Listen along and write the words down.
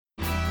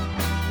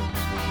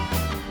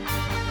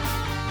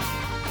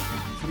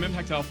From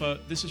Impact Alpha,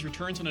 this is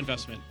Returns on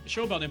Investment, a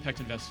show about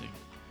impact investing.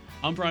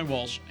 I'm Brian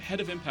Walsh,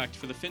 head of impact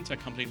for the fintech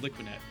company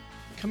Liquidnet,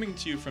 coming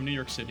to you from New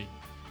York City.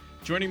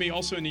 Joining me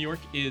also in New York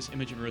is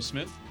Imogen Rose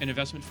Smith, an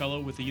investment fellow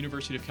with the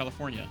University of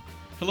California.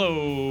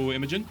 Hello,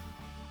 Imogen.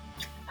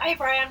 Hi,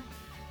 Brian.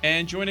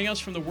 And joining us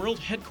from the world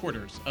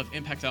headquarters of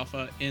Impact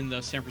Alpha in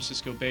the San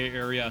Francisco Bay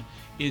Area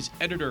is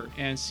editor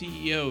and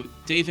CEO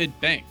David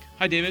Bank.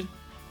 Hi, David.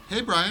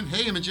 Hey, Brian.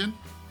 Hey, Imogen.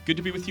 Good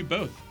to be with you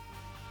both.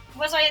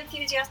 Was I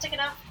enthusiastic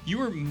enough? You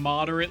were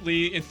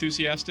moderately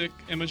enthusiastic,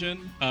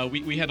 Imogen.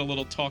 We had a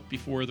little talk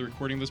before the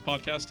recording of this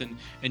podcast,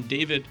 and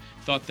David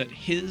thought that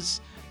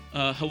his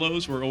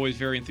hellos were always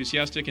very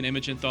enthusiastic, and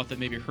Imogen thought that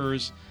maybe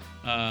hers...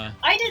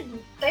 I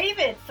didn't.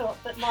 David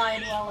thought that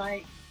mine were,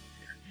 like,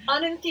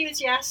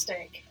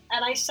 unenthusiastic,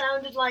 and I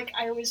sounded like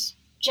I was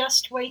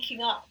just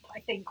waking up, I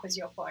think was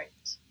your point,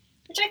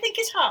 which I think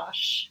is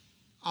harsh.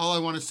 All I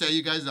want to say,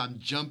 you guys, I'm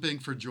jumping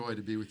for joy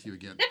to be with you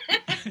again.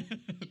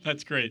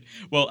 That's great.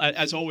 Well,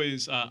 as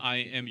always,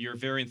 I am your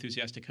very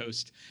enthusiastic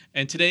host.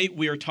 And today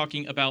we are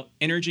talking about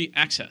energy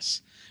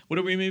access. What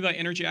do we mean by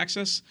energy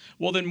access?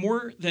 Well, then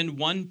more than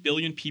 1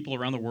 billion people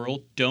around the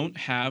world don't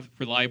have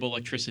reliable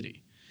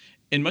electricity.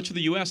 In much of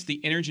the U.S.,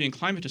 the energy and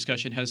climate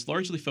discussion has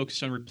largely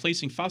focused on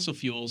replacing fossil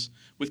fuels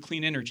with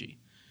clean energy.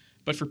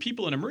 But for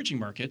people in emerging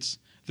markets,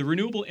 the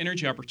renewable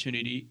energy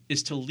opportunity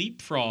is to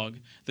leapfrog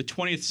the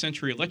 20th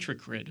century electric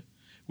grid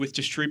with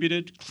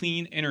distributed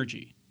clean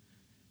energy,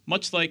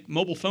 much like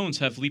mobile phones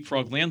have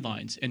leapfrog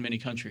landlines in many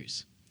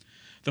countries.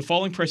 The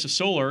falling price of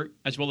solar,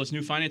 as well as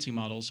new financing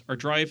models, are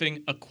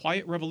driving a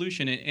quiet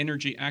revolution in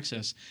energy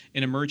access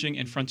in emerging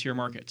and frontier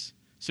markets.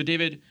 So,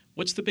 David,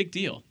 what's the big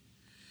deal?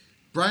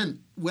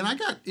 Brian, when I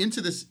got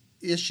into this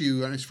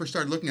issue, and I first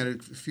started looking at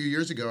it a few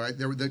years ago,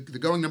 the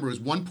going number was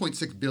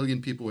 1.6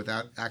 billion people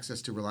without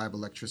access to reliable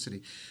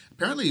electricity.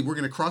 Apparently, we're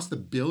going to cross the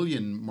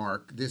billion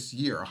mark this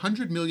year.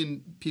 100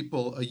 million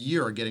people a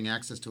year are getting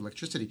access to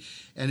electricity.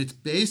 And it's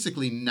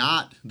basically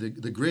not the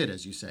grid,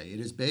 as you say. It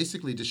is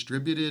basically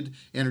distributed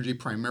energy,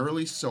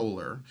 primarily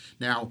solar.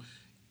 Now,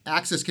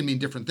 access can mean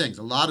different things.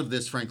 A lot of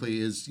this, frankly,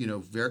 is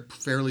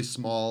fairly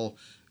small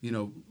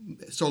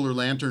solar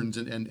lanterns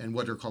and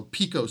what are called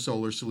pico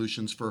solar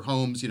solutions for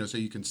homes, so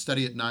you can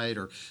study at night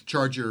or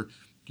charge your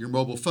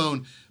mobile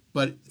phone.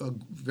 But a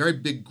very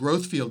big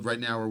growth field right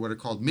now are what are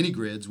called mini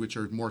grids, which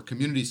are more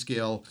community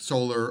scale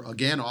solar,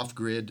 again,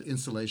 off-grid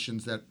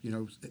installations that,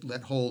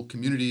 let whole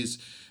communities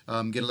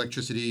get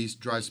electricity,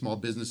 drive small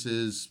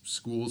businesses,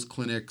 schools,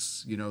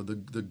 clinics,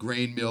 the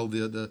grain mill,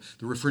 the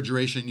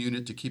refrigeration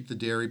unit to keep the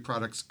dairy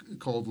products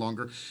cold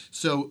longer.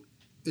 So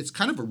it's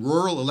kind of a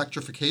rural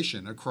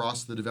electrification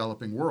across the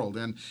developing world,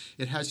 and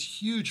it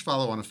has huge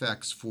follow-on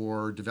effects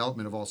for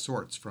development of all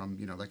sorts, from,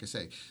 like I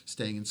say,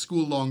 staying in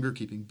school longer,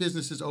 keeping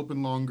businesses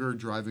open longer,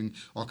 driving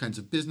all kinds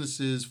of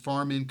businesses,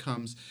 farm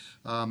incomes,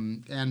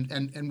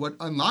 and what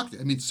unlocked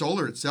it.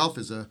 Solar itself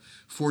is a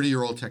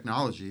 40-year-old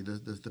technology.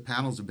 The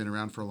panels have been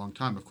around for a long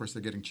time. Of course,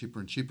 they're getting cheaper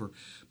and cheaper,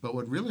 but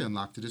what really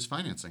unlocked it is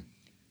financing.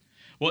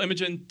 Well,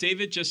 Imogen,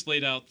 David just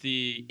laid out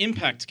the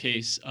impact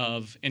case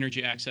of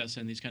energy access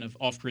and these kind of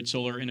off-grid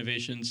solar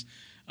innovations.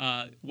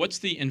 What's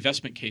the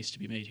investment case to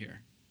be made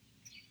here?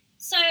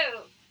 So,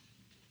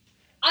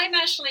 I'm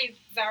actually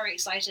very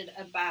excited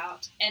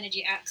about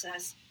energy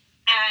access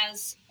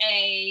as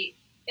a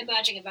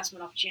emerging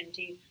investment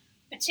opportunity,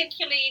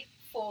 particularly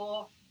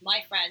for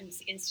my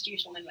friends,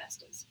 institutional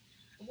investors.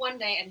 One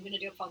day I'm going to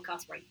do a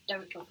podcast where I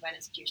don't talk about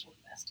institutional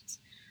investors.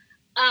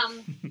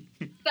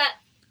 But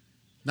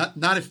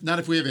Not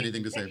if we have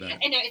anything to say about it.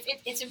 I know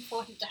it's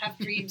important to have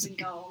dreams and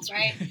goals,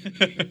 right?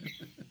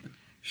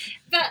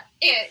 But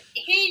here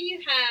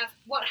you have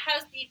what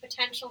has the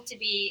potential to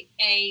be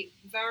a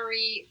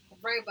very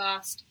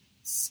robust,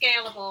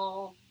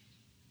 scalable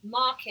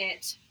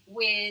market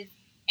with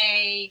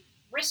a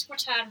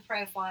risk-return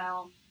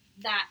profile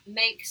that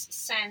makes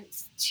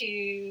sense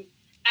to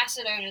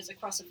asset owners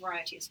across a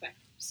variety of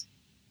spectrums.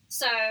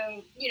 So,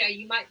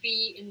 you might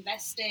be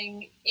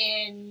investing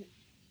in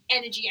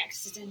energy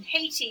access in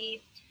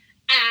Haiti,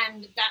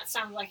 and that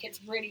sounds like it's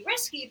really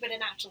risky, but in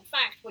actual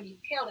fact, when you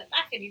peel it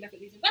back and you look at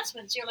these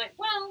investments, you're like,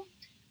 well,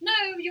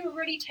 no, you're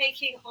really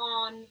taking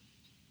on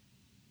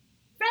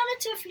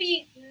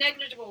relatively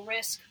negligible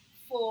risk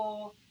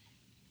for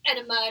an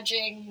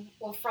emerging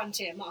or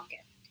frontier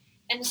market.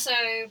 And so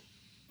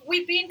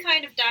we've been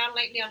kind of down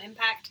lately on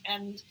impact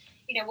and,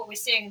 what we're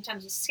seeing in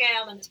terms of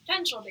scale and its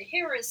potential, but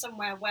here is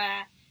somewhere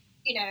where,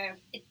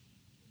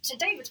 to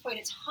David's point,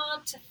 it's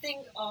hard to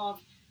think of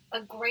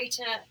a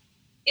greater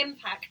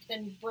impact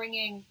than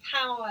bringing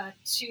power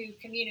to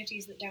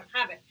communities that don't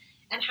have it,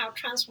 and how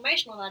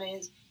transformational that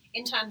is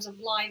in terms of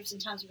lives, in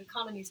terms of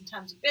economies, in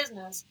terms of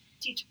business.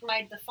 To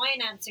provide the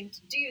financing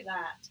to do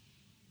that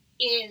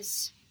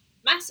is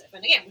massive.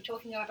 And again, we're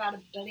talking about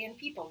 1 billion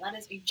people. That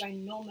is a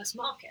ginormous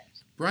market.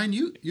 Brian,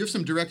 you have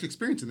some direct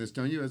experience in this,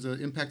 don't you, as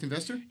an impact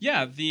investor?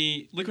 Yeah,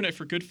 the Liquidnet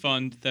for Good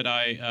fund that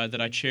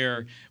I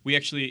chair, we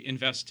actually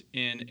invest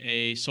in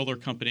a solar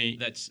company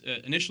that's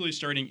initially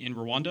starting in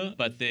Rwanda,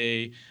 but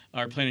they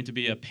are planning to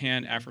be a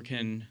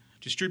pan-African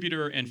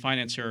distributor and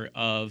financer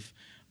of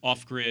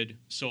off-grid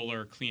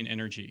solar clean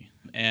energy.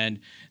 And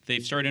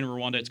they've started in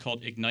Rwanda. It's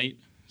called Ignite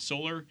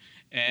Solar.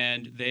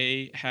 And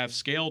they have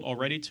scaled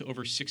already to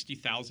over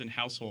 60,000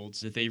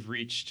 households that they've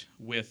reached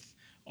with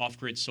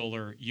off-grid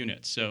solar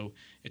units. So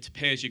it's a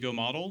pay-as-you-go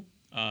model.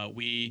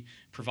 We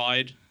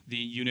provide the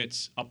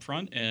units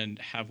upfront and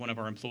have one of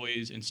our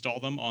employees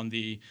install them on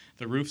the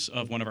roofs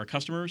of one of our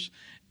customers.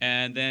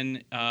 And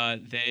then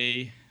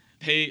they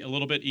pay a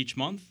little bit each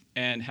month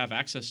and have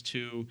access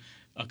to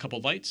a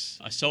couple lights,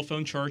 a cell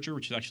phone charger,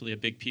 which is actually a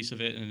big piece of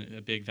it and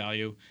a big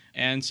value,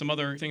 and some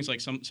other things like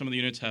some of the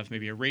units have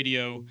maybe a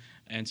radio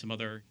and some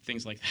other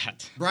things like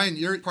that. Brian,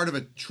 you're part of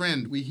a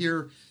trend. We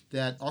hear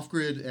that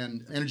off-grid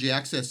and energy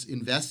access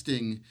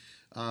investing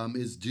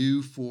is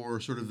due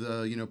for sort of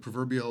the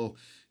proverbial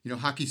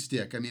hockey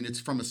stick. I mean, it's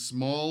from a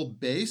small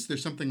base.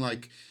 There's something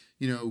like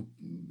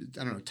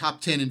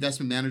top 10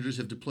 investment managers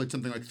have deployed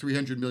something like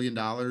 $300 million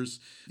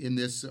in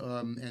this.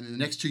 And in the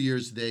next 2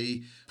 years,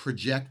 they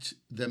project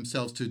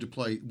themselves to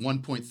deploy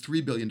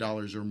 $1.3 billion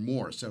or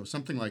more. So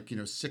something like,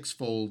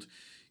 six-fold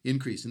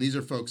increase. And these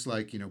are folks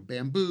like,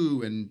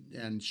 Bamboo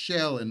and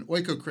Shell and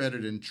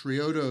Oikocredit and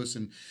Triodos,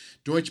 and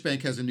Deutsche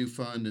Bank has a new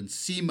fund and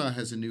SEMA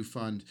has a new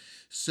fund.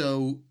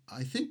 So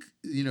I think,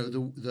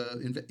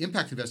 the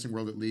impact investing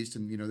world, at least,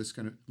 and, this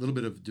kind of little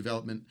bit of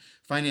development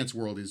finance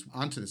world is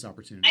onto this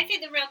opportunity. I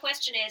think the real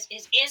question is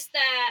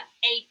there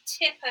a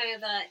tip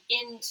over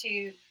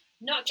into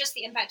not just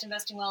the impact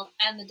investing world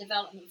and the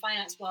development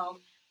finance world,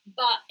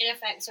 but in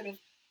effect sort of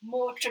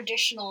more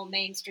traditional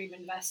mainstream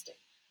investing?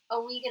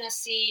 Are we going to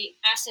see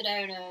asset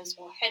owners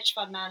or hedge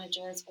fund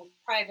managers or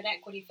private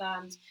equity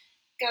firms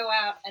go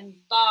out and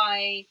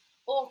buy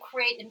or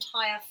create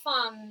entire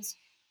funds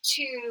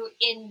to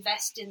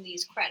invest in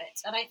these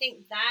credits? And I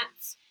think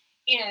that's,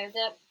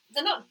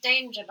 they're not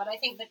danger, but I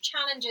think the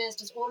challenge is,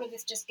 does all of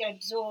this just get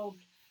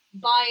absorbed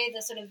by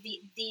the sort of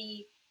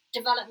the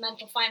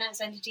developmental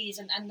finance entities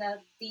and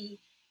the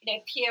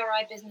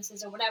PRI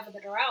businesses or whatever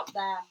that are out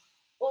there?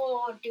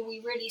 Or do we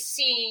really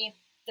see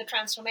the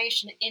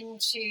transformation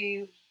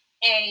into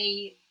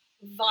a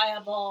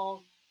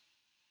viable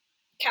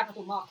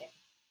capital market?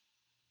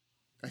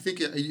 I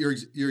think you're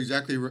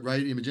exactly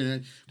right,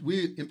 Imogen.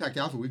 We, Impact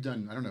Alpha, we've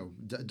done,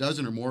 a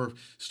dozen or more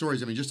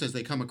stories. I mean, just as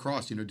they come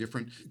across,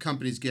 different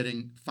companies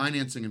getting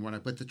financing and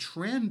whatnot. But the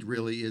trend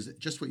really is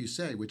just what you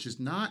say, which is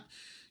not,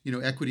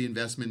 equity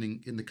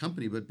investment in the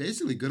company, but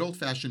basically good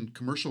old-fashioned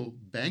commercial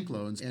bank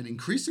loans, and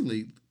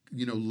increasingly,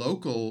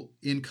 local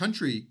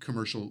in-country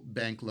commercial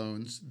bank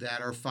loans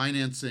that are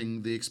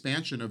financing the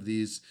expansion of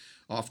these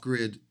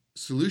off-grid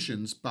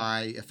solutions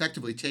by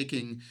effectively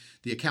taking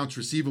the accounts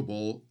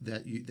receivable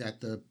that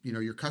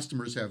your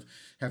customers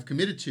have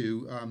committed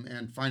to,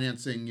 and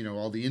financing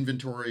all the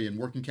inventory and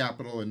working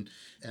capital and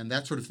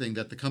that sort of thing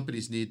that the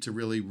companies need to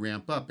really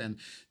ramp up. And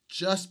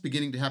just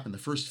beginning to happen. The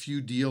first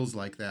few deals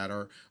like that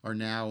are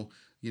now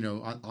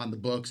on the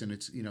books, and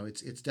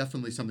it's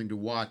definitely something to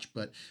watch.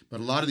 But a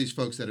lot of these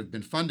folks that have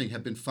been funding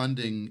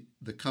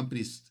the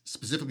companies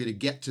specifically to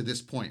get to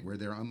this point where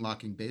they're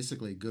unlocking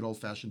basically good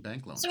old-fashioned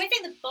bank loans. So I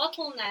think the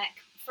bottleneck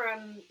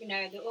from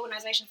the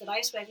organizations that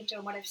I've spoken to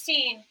and what I've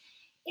seen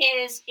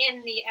is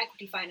in the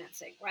equity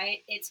financing, right?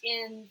 It's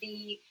in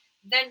the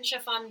venture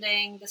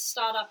funding, the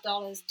startup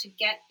dollars to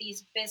get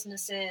these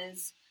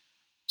businesses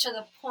to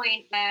the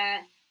point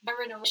where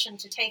they're in a position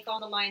to take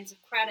on the lines of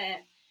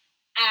credit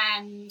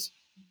and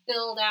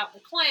build out the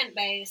client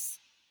base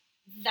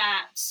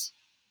that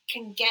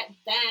can get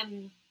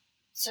them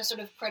to sort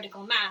of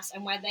critical mass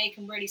and where they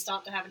can really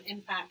start to have an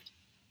impact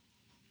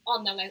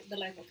on the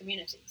local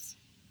communities.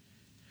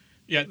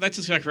 Yeah, that's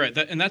exactly right.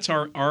 And that's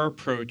our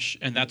approach,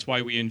 and that's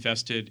why we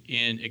invested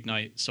in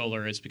Ignite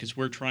Solar, is because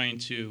we're trying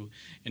to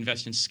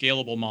invest in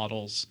scalable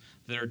models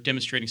that are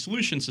demonstrating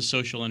solutions to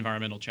social and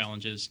environmental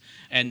challenges,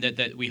 and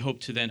that we hope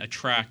to then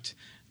attract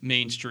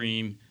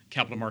mainstream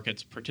capital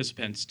markets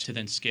participants to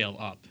then scale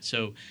up.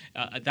 So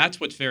that's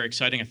what's very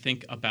exciting, I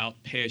think, about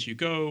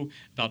pay-as-you-go,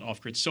 about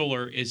off-grid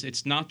solar, is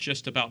it's not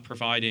just about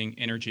providing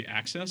energy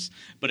access,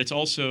 but it's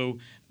also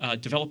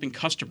developing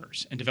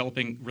customers and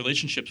developing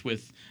relationships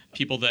with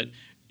people that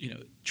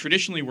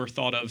traditionally were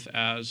thought of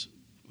as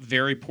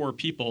very poor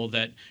people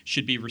that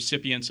should be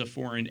recipients of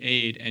foreign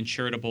aid and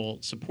charitable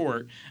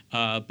support.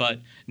 But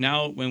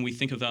now when we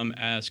think of them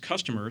as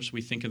customers,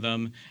 we think of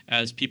them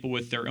as people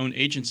with their own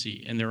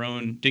agency and their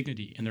own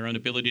dignity and their own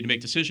ability to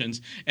make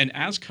decisions. And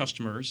as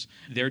customers,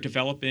 they're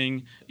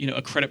developing,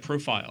 a credit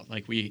profile.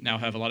 Like, we now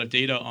have a lot of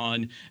data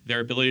on their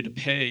ability to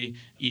pay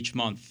each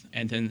month.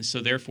 And then so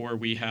therefore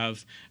we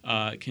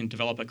can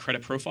develop a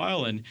credit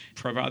profile and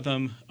provide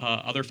them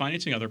other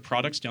financing, other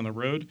products down the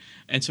road.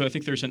 And so I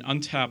think there's an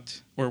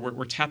untapped, or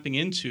we're tapping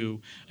into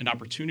an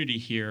opportunity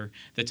here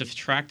that's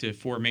attractive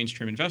for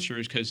mainstream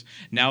investors, because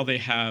now they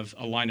have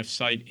a line of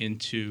sight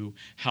into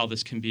how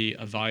this can be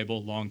a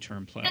viable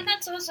long-term play. And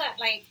that's also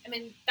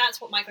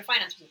that's what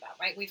microfinance was about,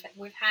 right? We've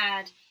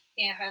had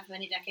however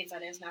many decades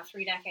that is now,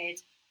 3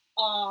 decades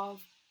of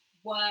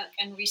work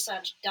and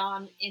research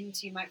done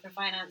into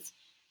microfinance,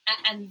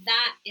 And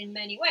that, in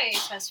many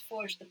ways, has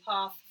forged the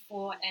path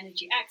for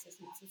energy access.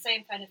 And it's the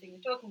same kind of thing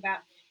we're talking about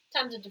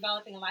in terms of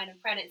developing a line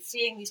of credit,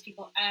 seeing these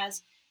people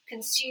as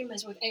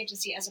consumers with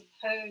agency as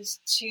opposed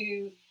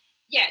to,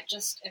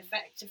 just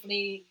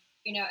effectively,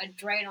 a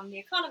drain on the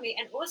economy,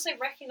 and also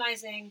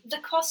recognizing the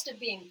cost of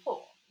being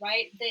poor,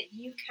 right? That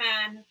you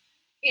can,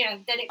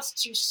 that it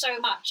costs you so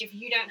much if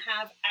you don't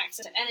have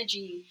access to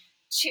energy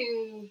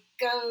to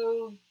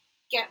go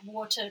get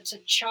water, to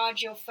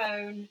charge your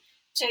phone,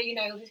 to,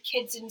 the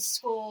kids in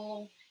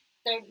school,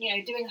 they're,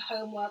 doing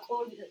homework,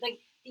 or like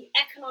the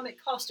economic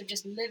cost of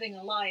just living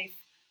a life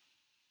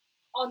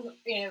on,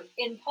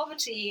 in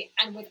poverty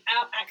and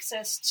without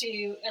access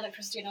to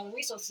electricity and other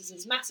resources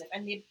is massive.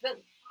 And if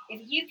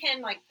you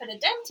can put a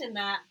dent in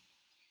that,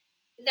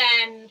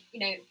 then,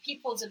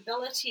 people's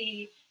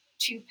ability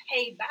to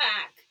pay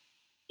back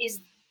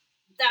is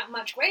that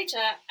much greater,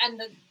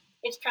 and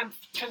it's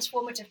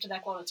transformative to their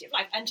quality of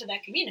life and to their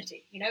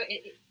community.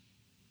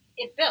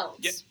 It builds.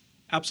 Yeah.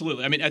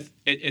 Absolutely. I mean,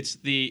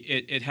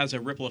 it has a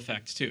ripple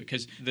effect too,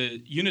 because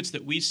the units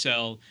that we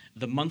sell,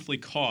 the monthly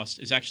cost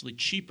is actually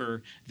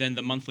cheaper than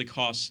the monthly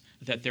costs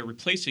that they're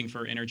replacing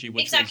for energy,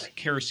 which was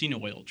kerosene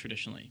oil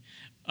traditionally.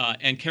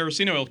 And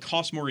kerosene oil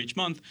costs more each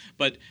month,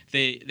 but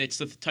it's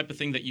the type of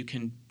thing that you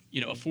can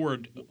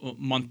afford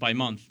month by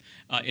month.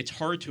 It's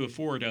hard to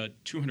afford a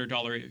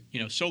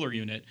 $200 solar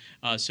unit.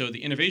 So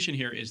the innovation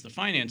here is the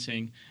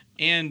financing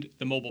and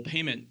the mobile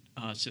payment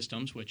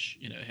systems, which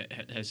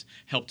has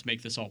helped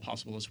make this all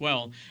possible as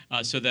well,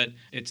 so that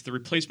it's the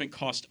replacement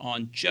cost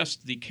on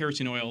just the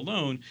kerosene oil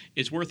alone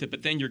is worth it.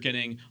 But then you're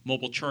getting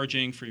mobile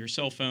charging for your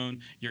cell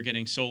phone, you're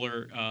getting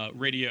solar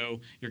radio,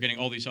 you're getting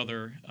all these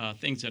other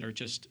things that are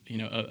just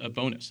a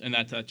bonus, and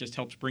that just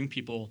helps bring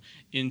people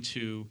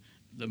into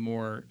the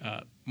more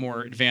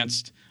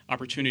advanced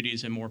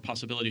opportunities and more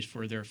possibilities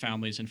for their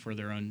families and for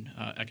their own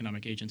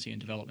economic agency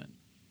and development.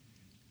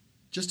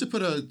 Just to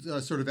put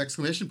a sort of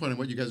exclamation point on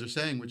what you guys are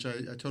saying, which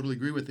I totally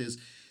agree with, is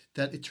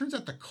that it turns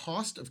out the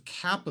cost of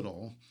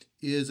capital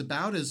is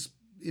about as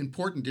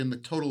important in the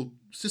total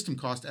system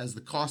cost as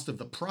the cost of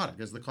the product,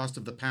 as the cost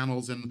of the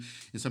panels and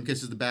in some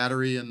cases the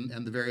battery and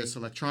the various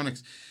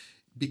electronics,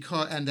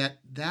 and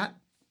that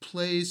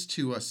plays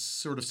to a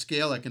sort of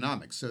scale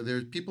economics. So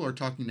people are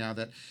talking now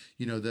that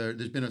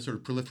there's been a sort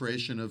of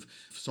proliferation of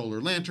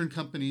solar lantern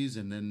companies,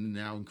 and then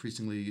now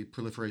increasingly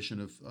proliferation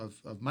of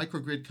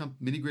microgrid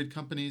mini grid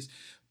companies,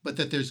 but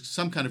that there's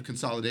some kind of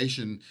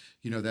consolidation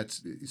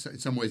that's in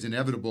some ways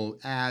inevitable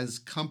as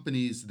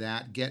companies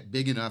that get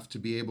big enough to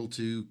be able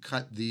to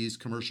cut these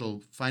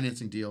commercial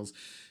financing deals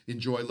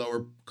enjoy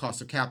lower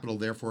costs of capital,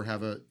 therefore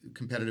have a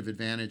competitive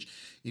advantage.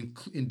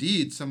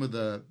 Indeed, some of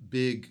the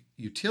big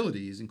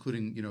utilities,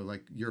 including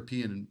like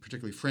European and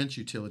particularly French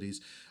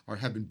utilities,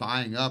 have been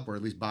buying up or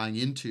at least buying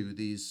into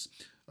these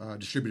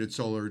distributed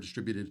solar,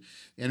 distributed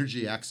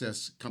energy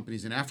access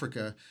companies in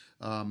Africa,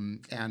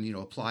 and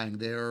applying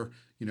their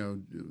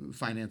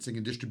financing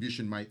and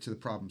distribution might to the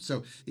problem.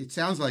 So it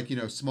sounds like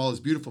small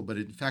is beautiful, but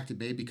in fact it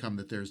may become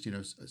that there's 2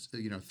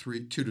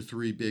 to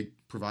 3 big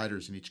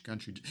providers in each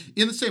country,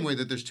 in the same way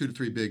that there's 2 to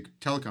 3 big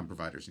telecom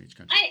providers in each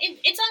country.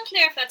 It's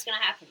unclear if that's going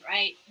to happen,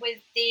 right?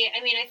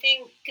 I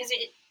think because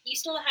you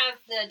still have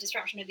the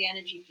disruption of the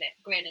energy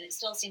grid, and it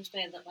still seems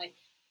clear that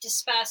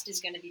dispersed is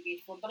going to be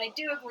beautiful. But I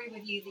do agree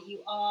with you that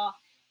you are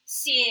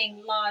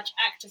seeing large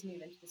actors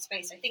move into the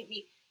space. I think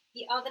the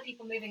other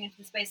people moving into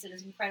the space that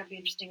is incredibly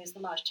interesting is the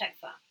large tech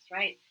firms,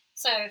 right?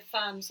 So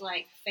firms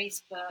like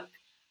Facebook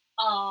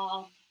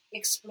are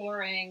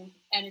exploring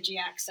energy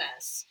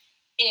access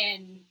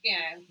in,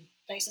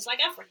 places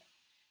like Africa.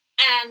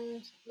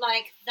 And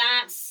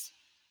that's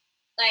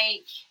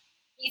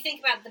you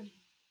think about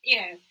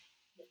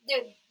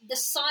the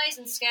size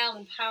and scale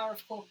and power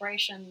of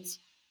corporations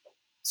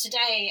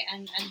today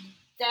and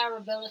their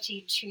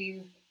ability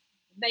to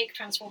make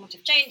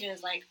transformative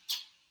changes,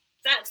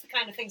 that's the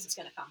kind of things it's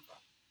going to come from.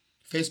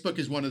 Facebook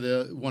is one of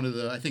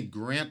the I think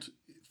grant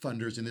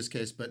funders in this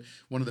case, but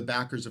one of the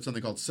backers of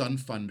something called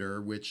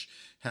Sunfunder, which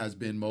has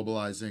been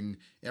mobilizing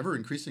ever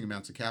increasing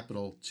amounts of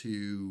capital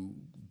to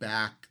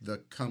back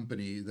the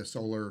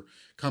solar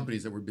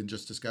companies that we've been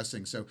just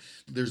discussing. So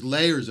there's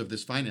layers of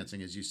this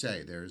financing, as you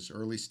say. There's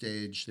early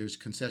stage, there's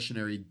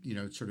concessionary,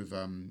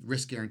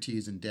 risk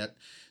guarantees and debt,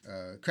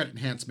 credit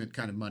enhancement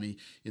kind of money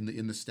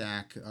in the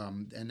stack,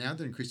 and now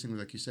that increasingly,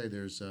 like you say,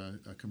 there's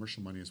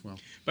commercial money as well.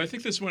 But I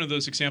think this is one of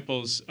those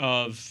examples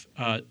of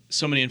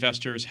so many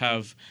investors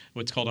have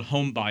what's called a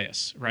home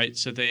bias, right?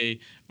 So they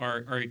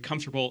are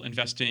comfortable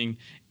investing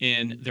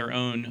in their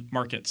own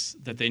markets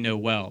that they know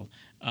well.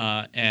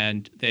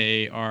 And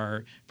they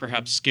are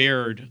perhaps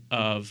scared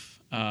of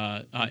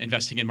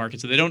investing in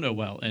markets that they don't know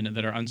well and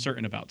that are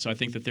uncertain about. So I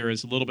think that there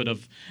is a little bit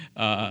of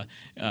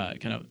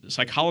kind of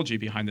psychology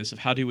behind this of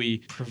how do we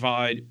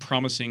provide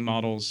promising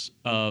models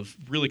of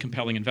really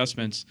compelling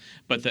investments,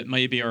 but that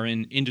maybe are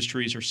in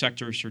industries or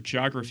sectors or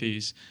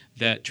geographies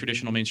that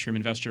traditional mainstream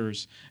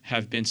investors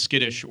have been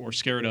skittish or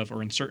scared of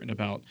or uncertain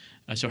about.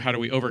 So how do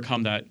we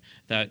overcome that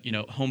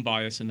home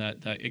bias and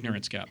that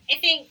ignorance gap? I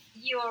think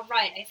you are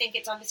right. I think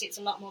it's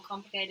a lot more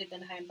complicated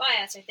than home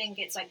bias. I think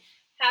it's like,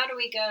 how do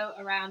we go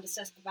around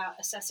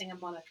assessing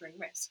and monitoring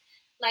risk?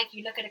 Like,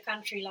 you look at a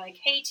country like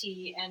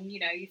Haiti and,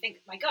 you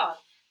think, my God,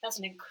 that's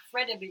an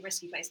incredibly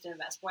risky place to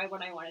invest. Why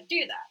would I want to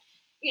do that?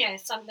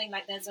 Something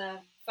like, there's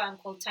a firm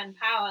called 10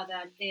 Power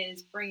that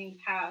is bringing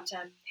power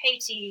to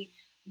Haiti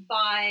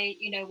by,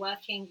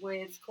 working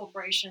with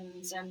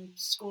corporations and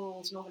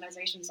schools and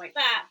organizations like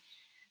that.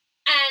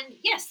 And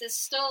yes, there's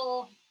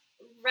still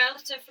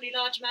relatively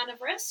large amount of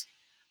risk,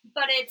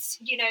 but it's,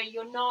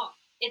 you're not,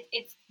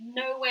 it's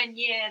nowhere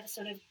near the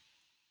sort of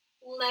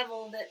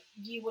level that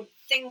you would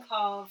think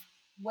of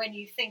when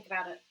you think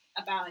about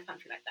a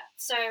country like that.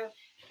 So,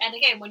 and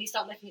again, when you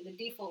start looking at the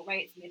default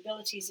rates and the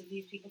abilities of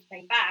these people to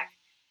pay back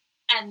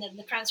and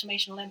the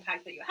transformational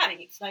impact that you're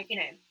having, it's like,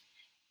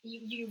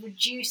 you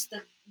reduce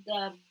the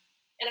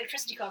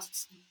electricity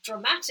costs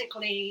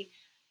dramatically,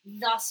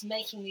 thus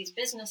making these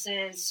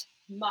businesses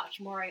much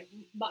more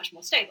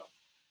stable.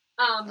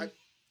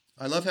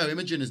 I love how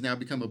Imogen has now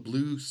become a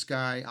blue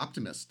sky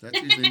optimist.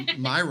 That's usually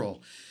my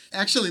role.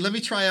 Actually, let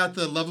me try out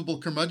the lovable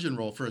curmudgeon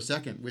role for a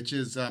second, which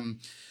is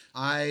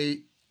I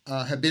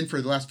have been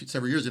for the last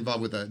several years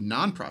involved with a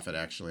nonprofit,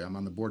 actually. I'm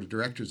on the board of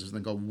directors of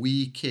something called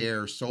We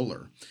Care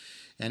Solar.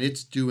 And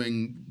it's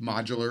doing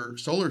modular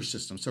solar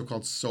systems,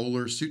 so-called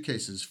solar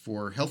suitcases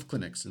for health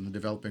clinics in the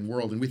developing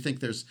world. And we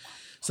think there's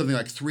something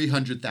like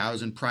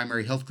 300,000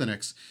 primary health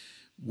clinics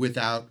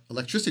without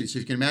electricity. So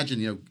you can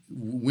imagine,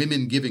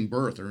 women giving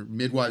birth, or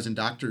midwives and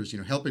doctors,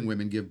 helping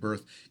women give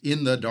birth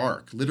in the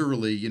dark,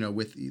 literally,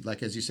 with,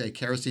 like, as you say,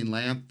 kerosene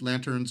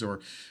lanterns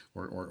or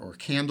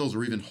candles,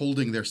 or even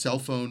holding their cell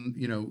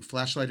phone,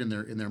 flashlight in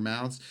their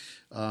mouths.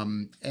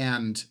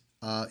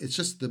 It's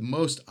just the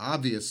most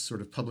obvious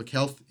sort of public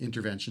health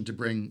intervention to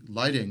bring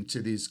lighting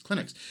to these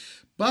clinics.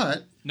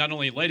 But not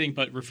only lighting,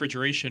 but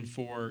refrigeration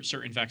for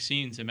certain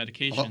vaccines and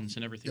medications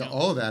and everything else.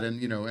 All of that,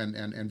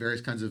 and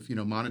various kinds of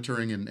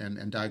monitoring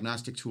and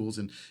diagnostic tools,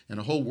 and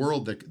a whole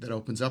world that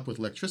opens up with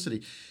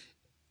electricity.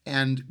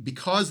 And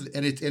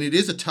it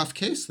is a tough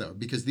case, though,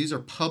 because these are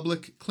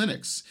public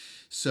clinics.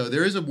 So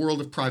there is a world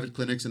of private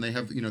clinics, and they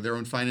have their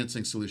own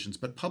financing solutions.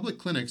 But public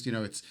clinics,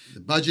 it's the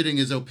budgeting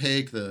is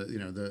opaque.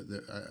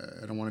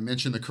 I don't want to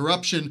mention the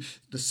corruption.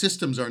 The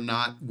systems are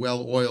not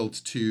well oiled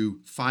to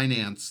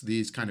finance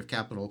these kind of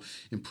capital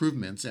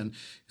improvements. And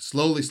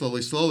slowly,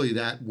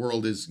 that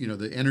world is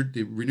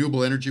the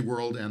renewable energy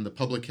world and the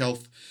public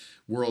health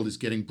world is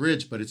getting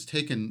bridged. But it's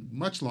taken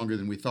much longer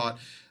than we thought.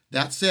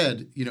 That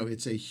said,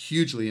 it's a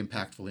hugely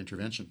impactful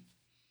intervention.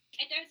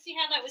 I don't see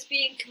how that was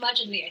being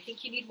curmudgeonly. I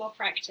think you need more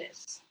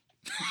practice.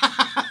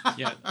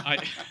 Yeah,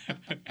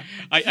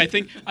 I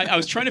think I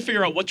was trying to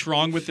figure out what's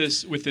wrong with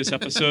this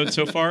episode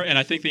so far, and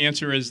I think the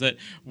answer is that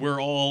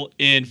we're all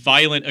in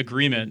violent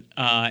agreement,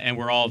 and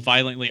we're all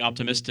violently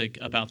optimistic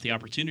about the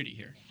opportunity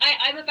here.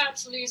 I'm about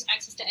to lose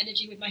access to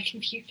energy with my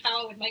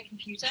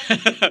computer,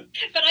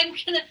 but I'm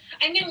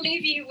gonna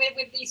leave you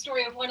with the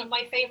story of one of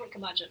my favorite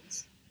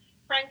curmudgeons,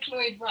 Frank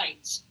Lloyd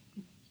Wright.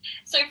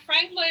 So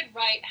Frank Lloyd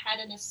Wright had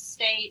an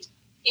estate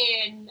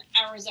in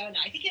Arizona.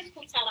 I think it's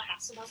called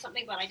Tallahassee or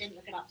something, but I didn't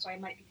look it up, so I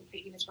might be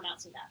completely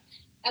mispronouncing that.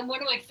 And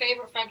one of my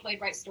favorite Frank Lloyd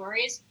Wright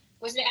stories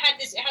was that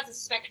it has a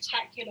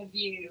spectacular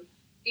view,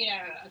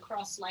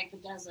 across like the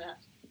desert.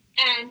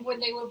 And when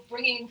they were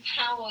bringing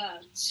power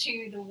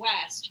to the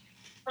West,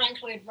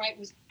 Frank Lloyd Wright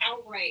was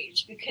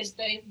outraged because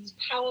these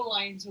power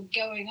lines were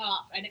going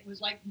up and it was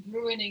like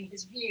ruining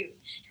his view.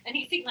 And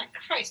you think, like,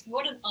 Christ,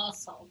 what an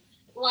arsehole.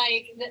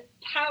 Like, that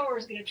power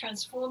is going to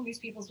transform these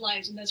people's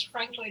lives, and there's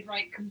Frank Lloyd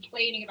Wright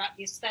complaining about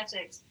the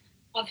aesthetics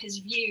of his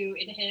view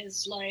in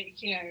his,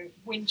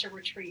 winter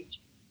retreat.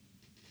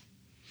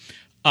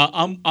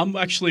 I'm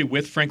actually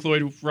with Frank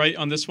Lloyd Wright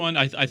on this one.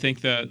 I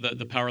think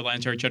the power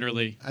lines are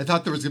generally... I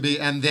thought there was going to be...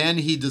 And then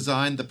he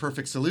designed the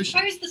perfect solution.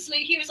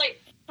 He was,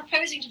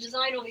 proposing to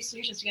design all these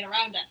solutions to get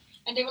around it.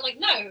 And they were like,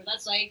 no,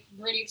 that's,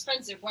 really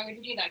expensive. Why would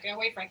you do that? Go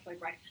away, Frank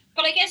Lloyd Wright.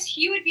 But I guess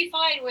he would be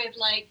fine with,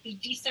 the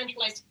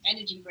decentralized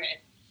energy grid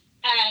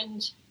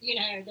and,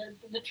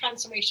 the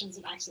transformations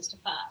of access to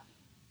power.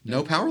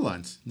 No power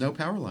lines.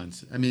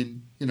 I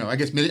mean, I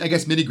guess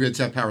mini grids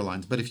have power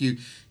lines, but if you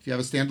have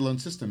a standalone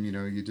system,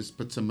 you just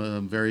put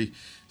some very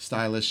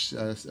stylish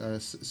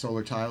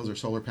solar tiles or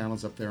solar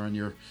panels up there on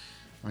your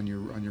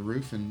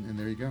roof, and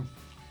there you go.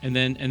 And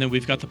then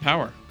we've got the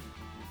power.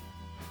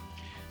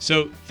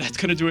 So that's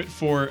going to do it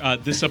for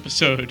this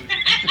episode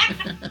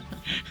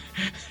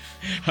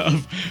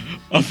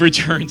of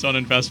Returns on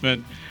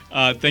Investment.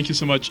 Thank you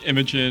so much,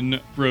 Imogen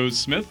Rose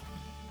Smith.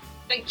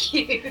 Thank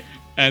you.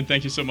 And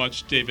thank you so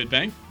much, David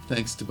Bang.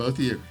 Thanks to both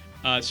of you.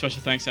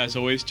 Special thanks, as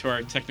always, to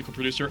our technical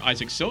producer,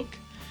 Isaac Silk.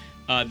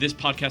 This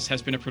podcast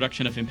has been a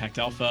production of Impact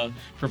Alpha,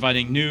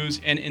 providing news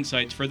and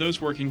insights for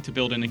those working to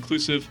build an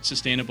inclusive,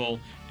 sustainable,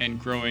 and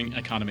growing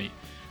economy.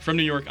 From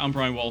New York, I'm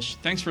Brian Walsh.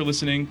 Thanks for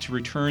listening to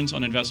Returns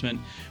on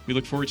Investment. We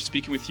look forward to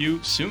speaking with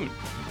you soon.